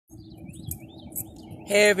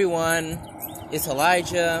Hey everyone, it's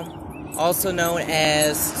Elijah, also known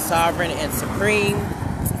as Sovereign and Supreme.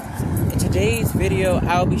 In today's video,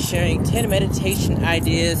 I'll be sharing 10 meditation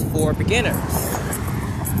ideas for beginners.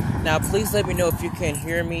 Now, please let me know if you can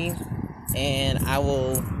hear me, and I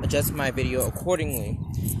will adjust my video accordingly.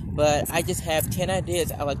 But I just have 10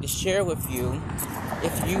 ideas I'd like to share with you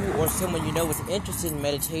if you or someone you know is interested in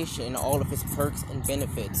meditation and all of its perks and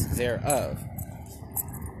benefits thereof.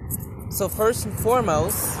 So first and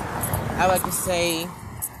foremost, I like to say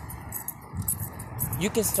you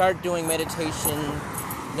can start doing meditation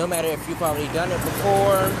no matter if you've already done it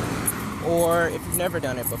before or if you've never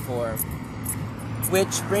done it before.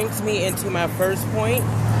 Which brings me into my first point,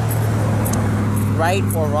 right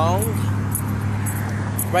or wrong.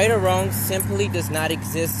 Right or wrong simply does not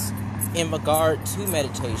exist in regard to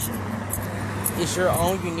meditation. It's your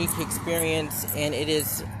own unique experience, and it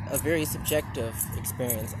is a very subjective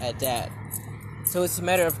experience at that. So it's a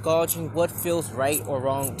matter of gauging what feels right or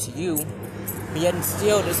wrong to you, but yet and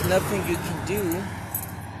still there's nothing you can do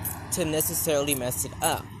to necessarily mess it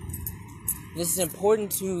up. This is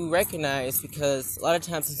important to recognize because a lot of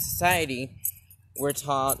times in society we're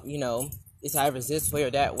taught, it's either this way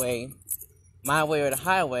or that way, my way or the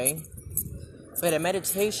highway. But a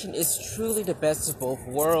meditation is truly the best of both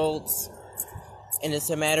worlds. And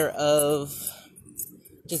it's a matter of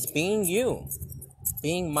just being you,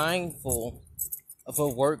 being mindful of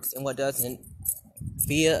what works and what doesn't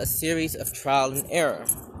via a series of trial and error.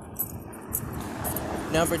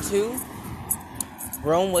 Number 2,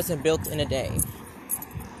 Rome wasn't built in a day.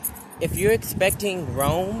 If you're expecting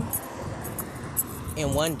Rome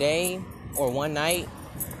in one day or one night,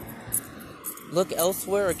 look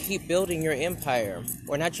elsewhere or keep building your empire.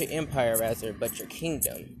 Or not your empire, rather, but your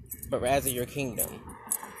kingdom. Your kingdom.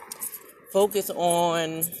 Focus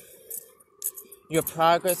on your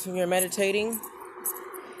progress when you're meditating,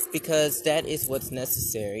 because that is what's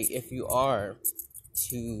necessary if you are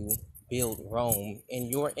to build Rome in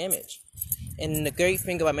your image. And the great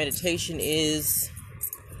thing about meditation is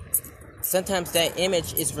sometimes that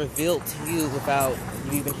image is revealed to you without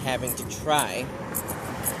you even having to try.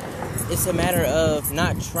 It's a matter of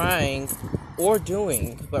not trying or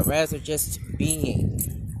doing, but rather just being.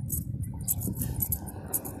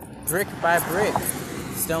 Brick by brick,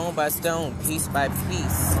 stone by stone, piece by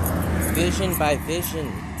piece, vision by vision,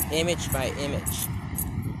 image by image.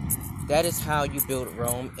 That is how you build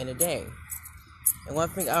Rome in a day. And one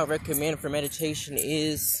thing I would recommend for meditation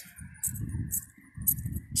is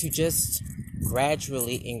to just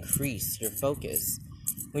gradually increase your focus.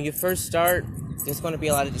 When you first start, there's going to be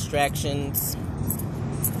a lot of distractions,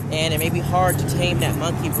 and it may be hard to tame that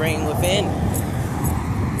monkey brain within.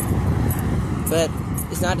 But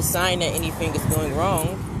it's not a sign that anything is going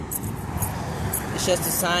wrong. It's just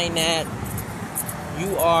a sign that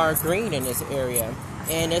you are green in this area,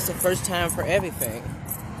 and it's the first time for everything.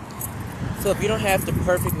 So if you don't have the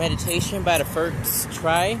perfect meditation by the first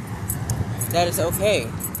try, that is okay.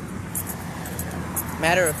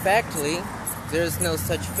 Matter of factly, there's no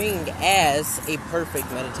such thing as a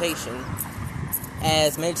perfect meditation,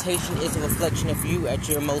 as meditation is a reflection of you at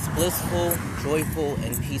your most blissful, joyful,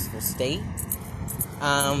 and peaceful state.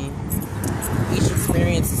 Each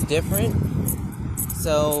experience is different,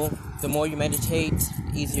 so the more you meditate,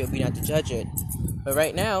 the easier it'll be not to judge it. But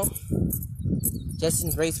right now, just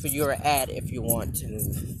embrace where you're at if you want to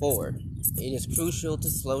move forward. It is crucial to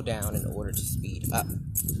slow down in order to speed up.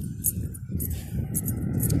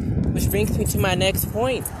 Which brings me to my next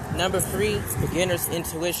point. Number 3, beginner's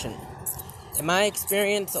intuition. In my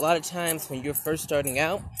experience, a lot of times when you're first starting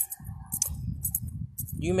out,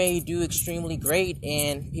 you may do extremely great,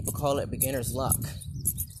 and people call it beginner's luck.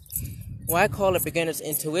 Well, I call it beginner's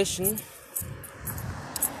intuition,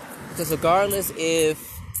 because regardless if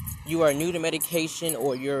you are new to meditation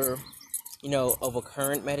or you're, of a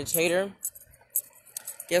current meditator,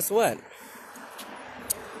 guess what?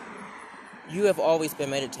 You have always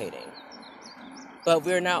been meditating. But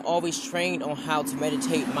we're not always trained on how to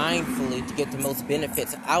meditate mindfully to get the most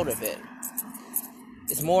benefits out of it.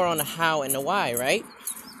 It's more on the how and the why, right?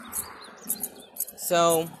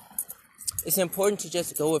 So it's important to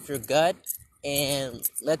just go with your gut and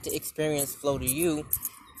let the experience flow to you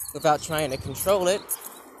without trying to control it.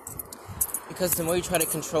 Because the more you try to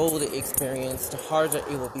control the experience, the harder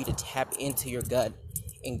it will be to tap into your gut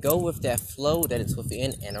and go with that flow that is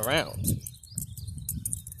within and around.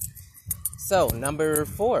 So, number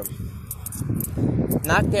 4.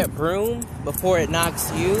 Knock that broom before it knocks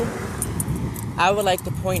you. I would like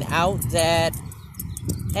to point out that,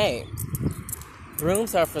 hey,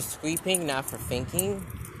 brooms are for sweeping, not for thinking.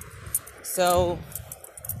 So,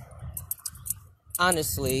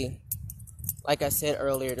 honestly, like I said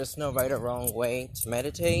earlier, there's no right or wrong way to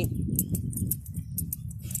meditate.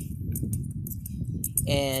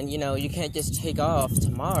 And, you can't just take off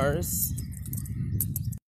to Mars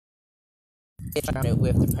with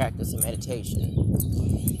the practice of meditation.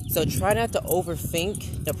 So try not to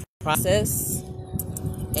overthink the process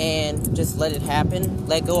and just let it happen.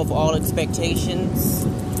 Let go of all expectations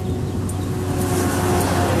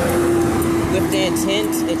with the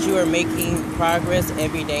intent that you are making progress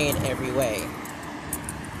every day in every way.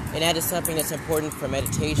 And that is something that's important for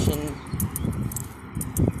meditation.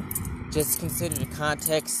 Just consider the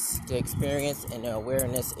context, the experience, and the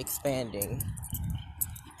awareness expanding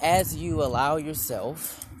as you allow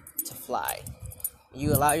yourself to fly.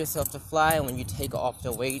 You allow yourself to fly when you take off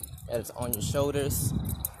the weight that is on your shoulders.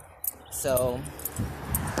 So,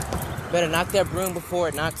 better knock that broom before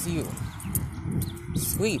it knocks you.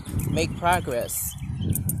 Sweep, make progress.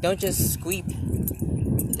 Don't just sweep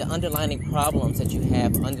the underlying problems that you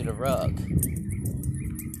have under the rug.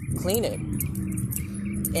 Clean it.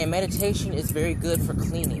 And meditation is very good for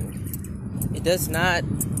cleaning. It does not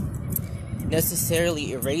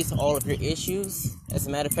necessarily erase all of your issues. As a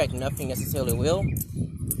matter of fact, nothing necessarily will.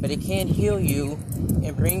 But it can heal you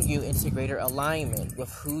and bring you into greater alignment with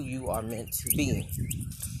who you are meant to be.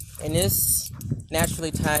 And this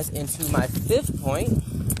naturally ties into my fifth point.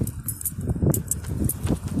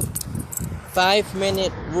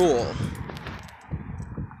 5-minute rule.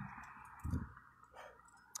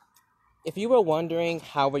 If you were wondering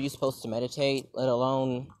how were you supposed to meditate, let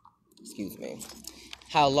alone,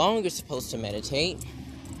 how long you're supposed to meditate,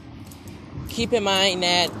 keep in mind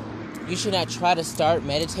that you should not try to start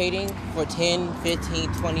meditating for 10,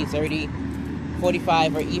 15, 20, 30,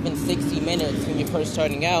 45, or even 60 minutes when you're first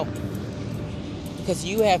starting out, because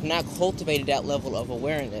you have not cultivated that level of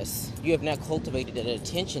awareness. You have not cultivated that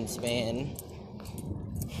attention span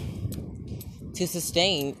to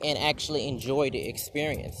sustain and actually enjoy the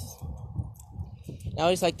experience. I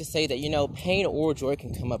always like to say that, pain or joy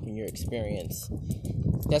can come up in your experience.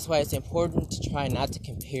 That's why it's important to try not to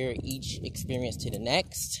compare each experience to the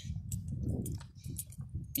next.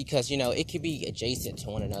 Because, it could be adjacent to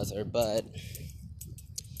one another, but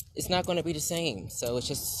it's not going to be the same. So it's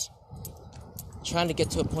just trying to get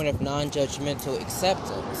to a point of non-judgmental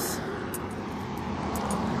acceptance.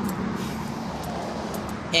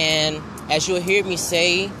 And as you'll hear me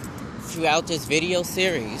say throughout this video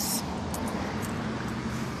series,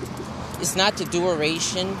 it's not the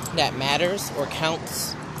duration that matters or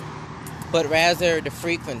counts, but rather the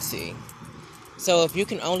frequency. So if you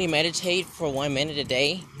can only meditate for 1 minute a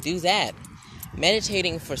day, do that.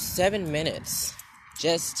 Meditating for 7 minutes,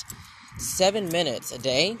 just 7 minutes a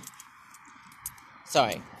day,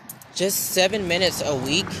 just 7 minutes a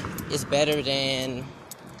week is better than,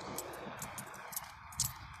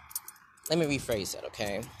 let me rephrase that,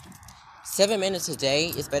 okay? 7 minutes a day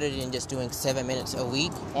is better than just doing 7 minutes a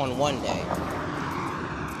week on one day.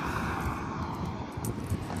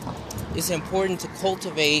 It's important to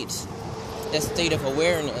cultivate that state of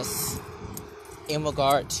awareness in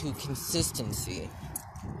regard to consistency.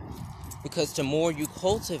 Because the more you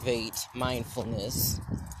cultivate mindfulness,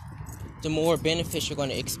 the more benefits you're going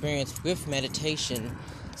to experience with meditation.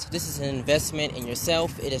 So this is an investment in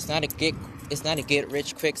yourself. It is not a get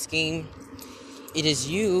rich quick scheme. It is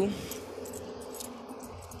you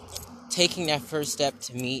taking that first step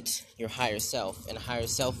to meet your higher self. And the higher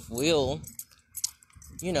self will,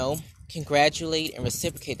 congratulate and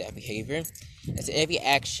reciprocate that behavior, as every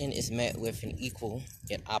action is met with an equal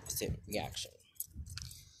yet opposite reaction.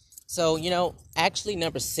 So, actually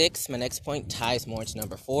number 6, my next point, ties more into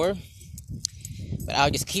number 4. But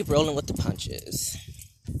I'll just keep rolling with the punches.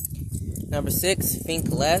 Number 6, think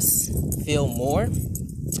less, feel more.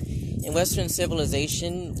 In Western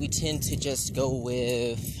civilization, we tend to just go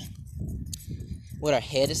with what our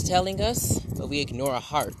head is telling us, but we ignore our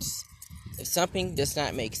hearts. If something does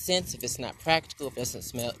not make sense, if it's not practical,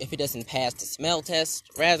 if it doesn't pass the smell test,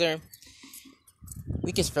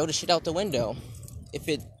 we just throw the shit out the window. If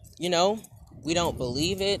it, we don't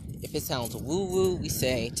believe it, if it sounds woo-woo, we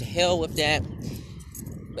say, to hell with that.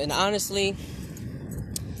 And honestly,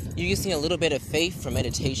 you just need a little bit of faith for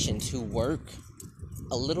meditation to work,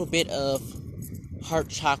 a little bit of heart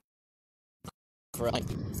chakra.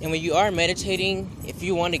 And when you are meditating, if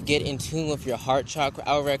you want to get in tune with your heart chakra,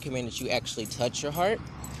 I would recommend that you actually touch your heart,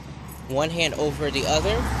 one hand over the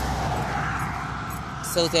other,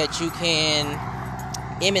 so that you can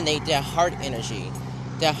emanate that heart energy,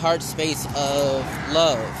 that heart space of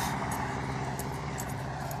love,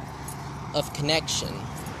 of connection,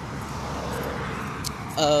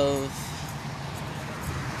 of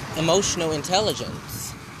emotional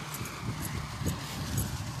intelligence.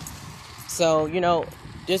 So,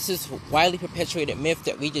 this is widely perpetuated myth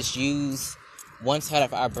that we just use one side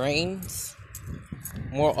of our brains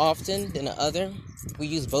more often than the other. We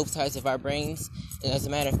use both sides of our brains, and as a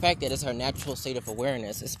matter of fact, that is our natural state of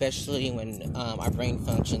awareness, especially when our brain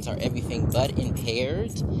functions are everything but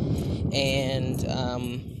impaired and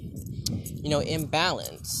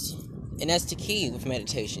imbalanced. And that's the key with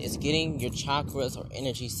meditation, is getting your chakras or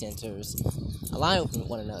energy centers aligned with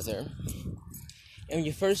one another. And when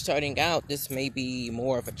you're first starting out, this may be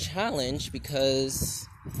more of a challenge because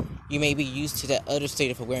you may be used to that other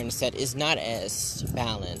state of awareness that is not as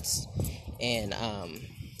balanced and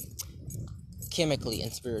chemically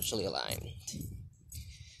and spiritually aligned.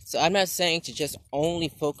 So I'm not saying to just only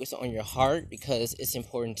focus on your heart, because it's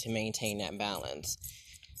important to maintain that balance.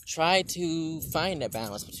 Try to find that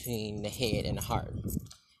balance between the head and the heart.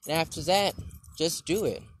 And after that, just do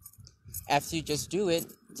it. After you just do it,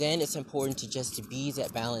 then it's important to be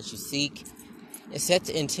that balance you seek, and set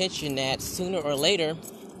the intention that sooner or later,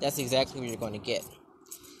 that's exactly what you're going to get.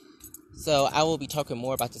 So I will be talking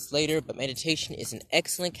more about this later, but meditation is an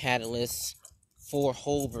excellent catalyst for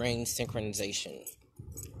whole brain synchronization.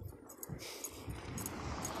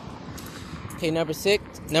 Okay, number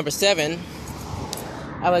 7,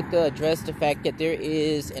 I like to address the fact that there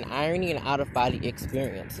is an irony in out-of-body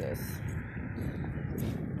experiences.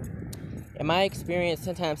 In my experience,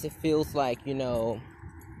 sometimes it feels like, you're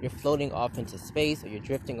floating off into space, or you're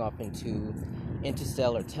drifting off into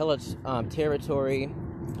interstellar territory.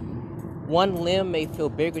 One limb may feel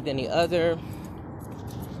bigger than the other.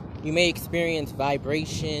 You may experience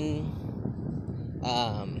vibration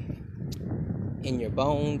in your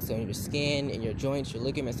bones, or in your skin, in your joints, your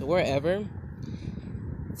ligaments, or wherever.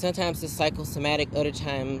 Sometimes it's psychosomatic, other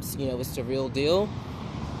times, it's the real deal.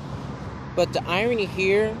 But the irony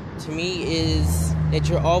here, to me, is that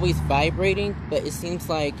you're always vibrating, but it seems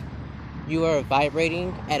like you are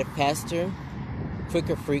vibrating at a faster,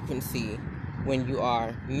 quicker frequency when you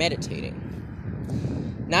are meditating.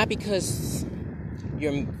 Not because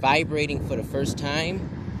you're vibrating for the first time,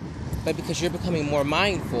 but because you're becoming more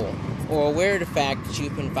mindful or aware of the fact that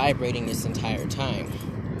you've been vibrating this entire time.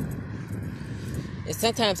 And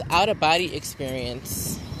sometimes out-of-body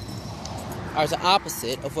experience are the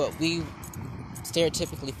opposite of what we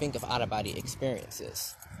stereotypically think of out-of-body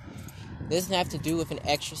experiences. It doesn't have to do with an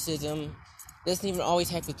exorcism. It doesn't even always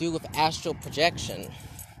have to do with astral projection.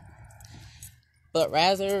 But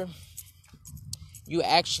rather, you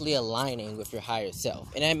actually aligning with your higher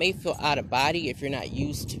self. And that may feel out of body if you're not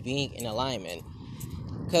used to being in alignment.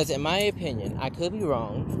 Because in my opinion, I could be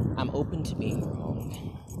wrong. I'm open to being wrong.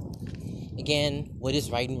 Again, what is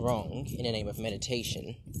right and wrong in the name of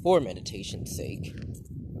meditation, for meditation's sake?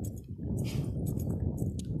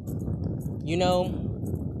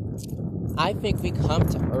 I think we come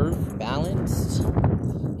to Earth balanced.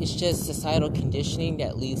 It's just societal conditioning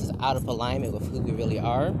that leaves us out of alignment with who we really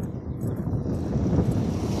are.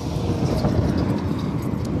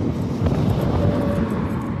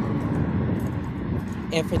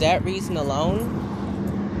 And for that reason alone,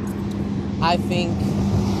 I think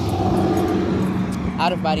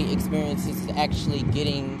out-of-body experiences is actually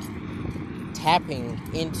tapping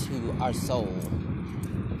into our soul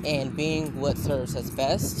and being what serves us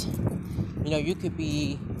best. You could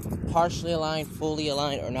be partially aligned, fully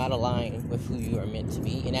aligned, or not aligned with who you are meant to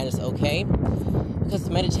be, and that is okay, because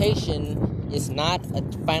meditation is not a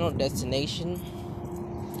final destination,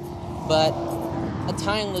 but a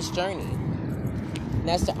timeless journey. And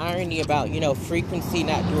that's the irony about, frequency,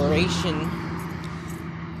 not duration.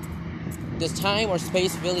 Does time or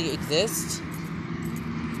space really exist?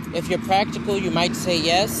 If you're practical, you might say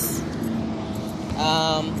yes.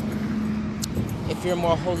 If you're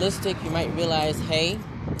more holistic, you might realize, hey,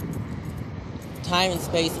 time and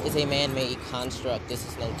space is a man-made construct. This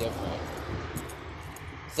is no different.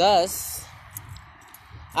 Thus,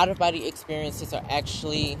 out-of-body experiences are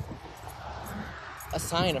actually a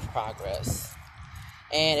sign of progress.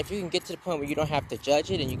 And if you can get to the point where you don't have to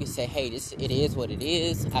judge it, and you can say, hey, it is what it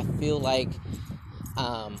is. I feel like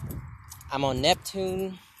I'm on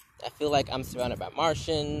Neptune. I feel like I'm surrounded by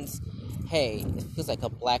Martians. Hey, it feels like a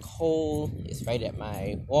black hole is right at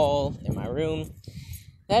my wall in my room.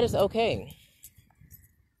 That is okay.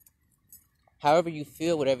 However you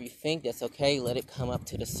feel, whatever you think, that's okay. Let it come up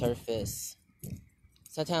to the surface.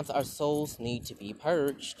 Sometimes our souls need to be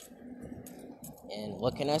purged. And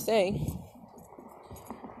what can I say?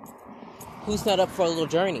 Who's not up for a little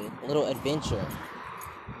journey, a little adventure?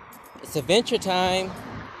 It's adventure time.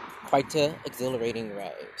 Quite an exhilarating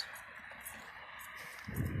ride.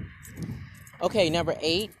 Okay, number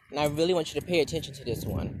 8, and I really want you to pay attention to this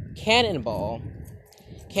one. Cannonball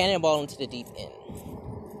into the deep end.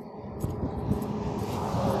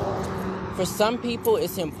 For some people,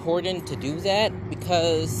 it's important to do that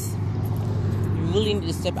because you really need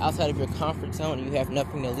to step outside of your comfort zone and you have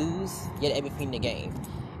nothing to lose, yet everything to gain.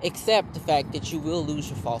 Except the fact that you will lose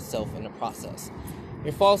your false self in the process.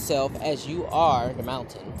 Your false self as you are the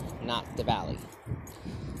mountain, not the valley.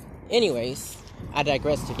 Anyways, I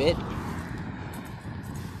digressed a bit.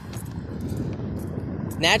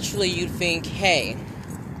 Naturally, you'd think, hey,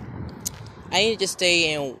 I need to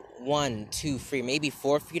stay in 1, 2, 3, maybe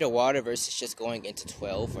 4 feet of water versus just going into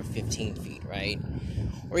 12 or 15 feet, right?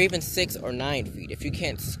 Or even 6 or 9 feet if you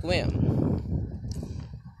can't swim.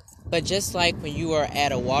 But just like when you are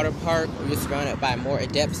at a water park or you're surrounded by more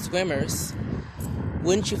adept swimmers,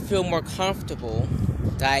 wouldn't you feel more comfortable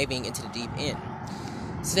diving into the deep end?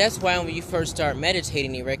 So that's why when you first start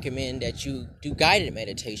meditating, they recommend that you do guided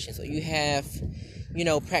meditation. So you have,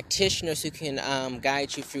 practitioners who can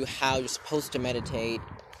guide you through how you're supposed to meditate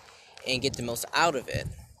and get the most out of it.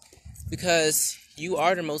 Because you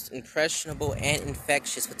are the most impressionable and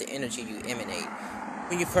infectious with the energy you emanate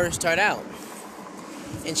when you first start out.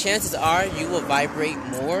 And chances are you will vibrate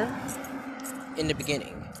more in the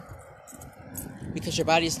beginning. Because your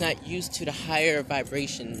body is not used to the higher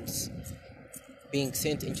vibrations being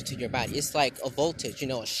sent into your body. It's like a voltage,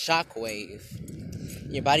 a shock wave.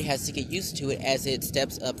 Your body has to get used to it as it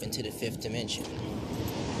steps up into the 5th dimension.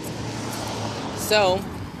 So,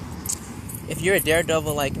 if you're a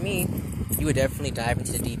daredevil like me, you would definitely dive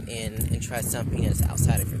into the deep end and try something that's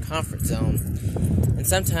outside of your comfort zone. And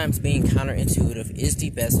sometimes being counterintuitive is the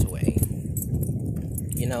best way.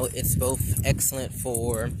 It's both excellent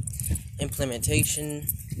for implementation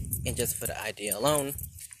and just for the idea alone.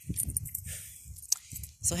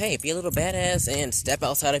 So hey, be a little badass and step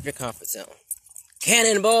outside of your comfort zone.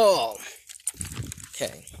 Cannonball!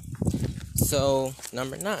 Okay, so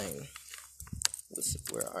number 9.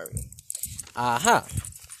 Where are we?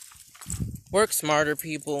 Work smarter,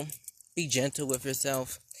 people. Be gentle with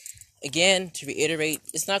yourself. Again, to reiterate,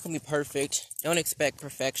 it's not going to be perfect. Don't expect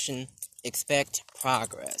perfection. Expect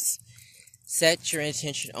progress. Set your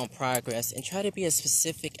intention on progress and try to be as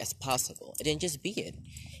specific as possible. And then just be it.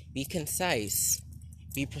 Be concise.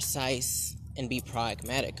 Be precise. And be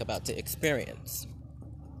pragmatic about the experience.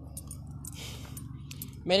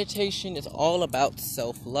 Meditation is all about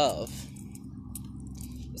self-love.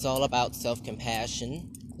 It's all about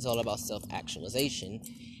self-compassion. It's all about self-actualization.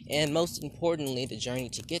 And most importantly, the journey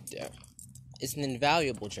to get there. It's an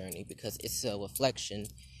invaluable journey because it's a reflection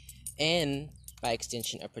and, by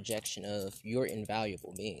extension, a projection of your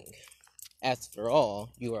invaluable being. After all,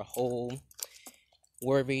 you are whole,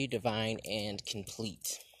 worthy, divine, and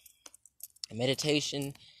complete. And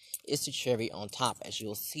meditation is the cherry on top, as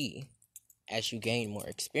you'll see, as you gain more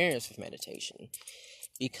experience with meditation.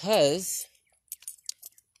 Because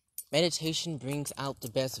meditation brings out the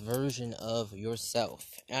best version of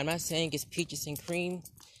yourself. And I'm not saying it's peaches and cream.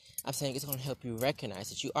 I'm saying it's going to help you recognize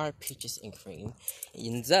that you are peaches and cream.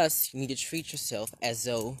 And thus, you need to treat yourself as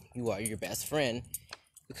though you are your best friend.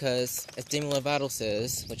 Because, as Demi Lovato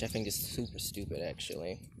says, which I think is super stupid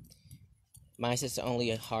actually, mine's the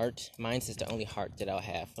only heart that I'll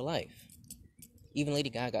have for life. Even Lady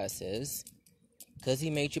Gaga says, because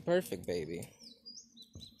he made you perfect, baby.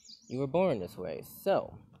 You were born this way.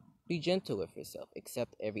 So, be gentle with yourself.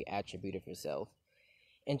 Accept every attribute of yourself.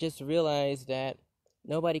 And just realize that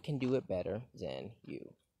nobody can do it better than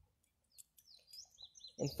you.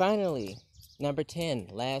 And finally, number 10,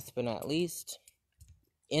 last but not least,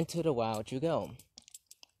 into the wild you go.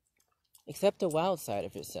 Accept the wild side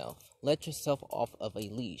of yourself. Let yourself off of a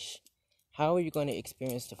leash. How are you going to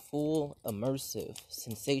experience the full, immersive,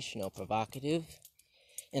 sensational, provocative,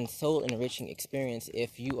 and soul-enriching experience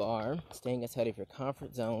if you are staying outside of your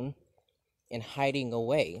comfort zone and hiding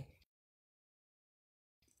away?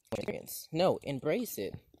 No, embrace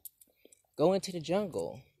it. Go into the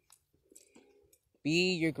jungle.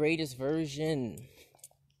 Be your greatest version.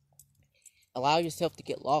 Allow yourself to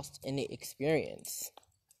get lost in the experience.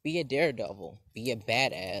 Be a daredevil. Be a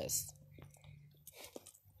badass.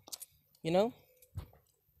 You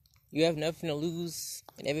have nothing to lose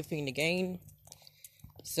and everything to gain.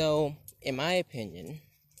 So, in my opinion,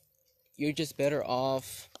 you're just better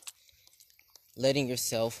off letting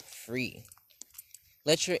yourself free.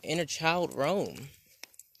 Let your inner child roam.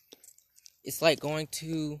 It's like going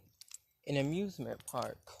to an amusement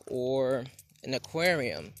park or an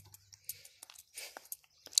aquarium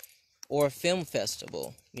or a film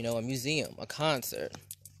festival, a museum, a concert.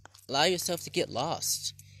 Allow yourself to get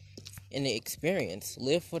lost in the experience.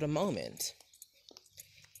 Live for the moment.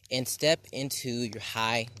 and step into your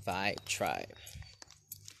high vibe tribe.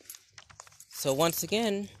 So once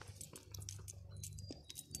again,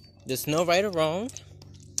 there's no right or wrong.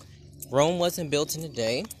 Rome wasn't built in a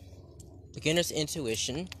day. Beginner's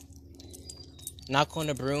intuition. Knock on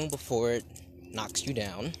the broom before it knocks you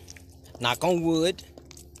down. Knock on wood.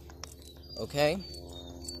 Okay?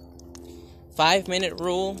 5-minute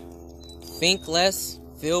rule. Think less,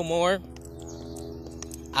 feel more.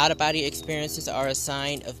 Out-of-body experiences are a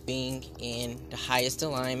sign of being in the highest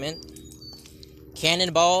alignment.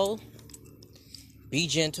 Cannonball. Be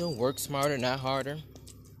gentle, work smarter, not harder.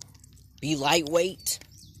 Be lightweight.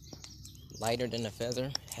 Lighter than a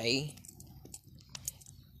feather. Hey.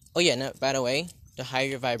 Oh yeah, no, by the way, the higher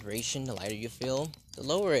your vibration, the lighter you feel. The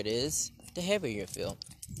lower it is, the heavier you feel.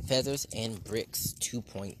 Feathers and Bricks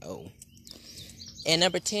 2.0. And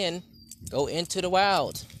number 10, go into the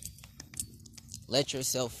wild. Let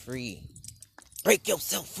yourself free. Break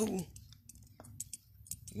yourself free.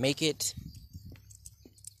 Make it.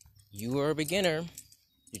 You are a beginner.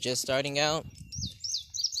 You're just starting out.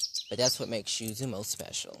 But that's what makes you the most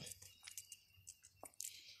special.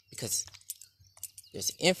 Because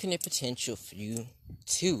there's infinite potential for you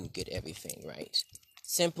to get everything right.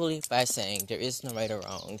 Simply by saying there is no right or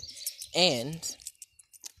wrong. And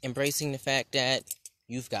embracing the fact that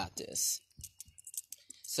you've got this.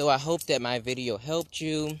 So I hope that my video helped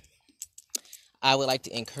you. I would like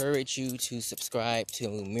to encourage you to subscribe to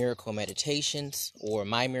Miracle Meditations or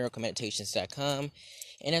mymiraclemeditations.com.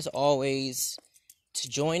 And as always, to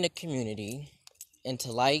join the community and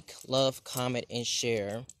to like, love, comment, and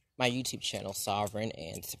share my YouTube channel, Sovereign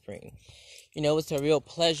and Supreme. You know, it's a real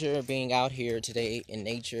pleasure being out here today in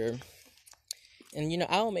nature. And, you know,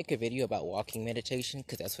 I'll make a video about walking meditation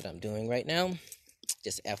because that's what I'm doing right now.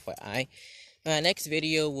 Just FYI. My next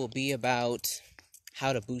video will be about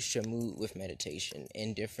how to boost your mood with meditation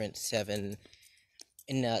in seven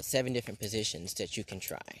different positions that you can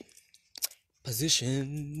try.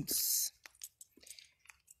 Positions.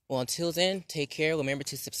 Well, until then, take care. Remember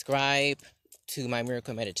to subscribe to my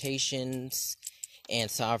Miracle Meditations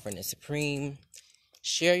and Sovereign and Supreme.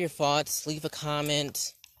 Share your thoughts, leave a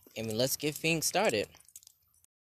comment, and let's get things started.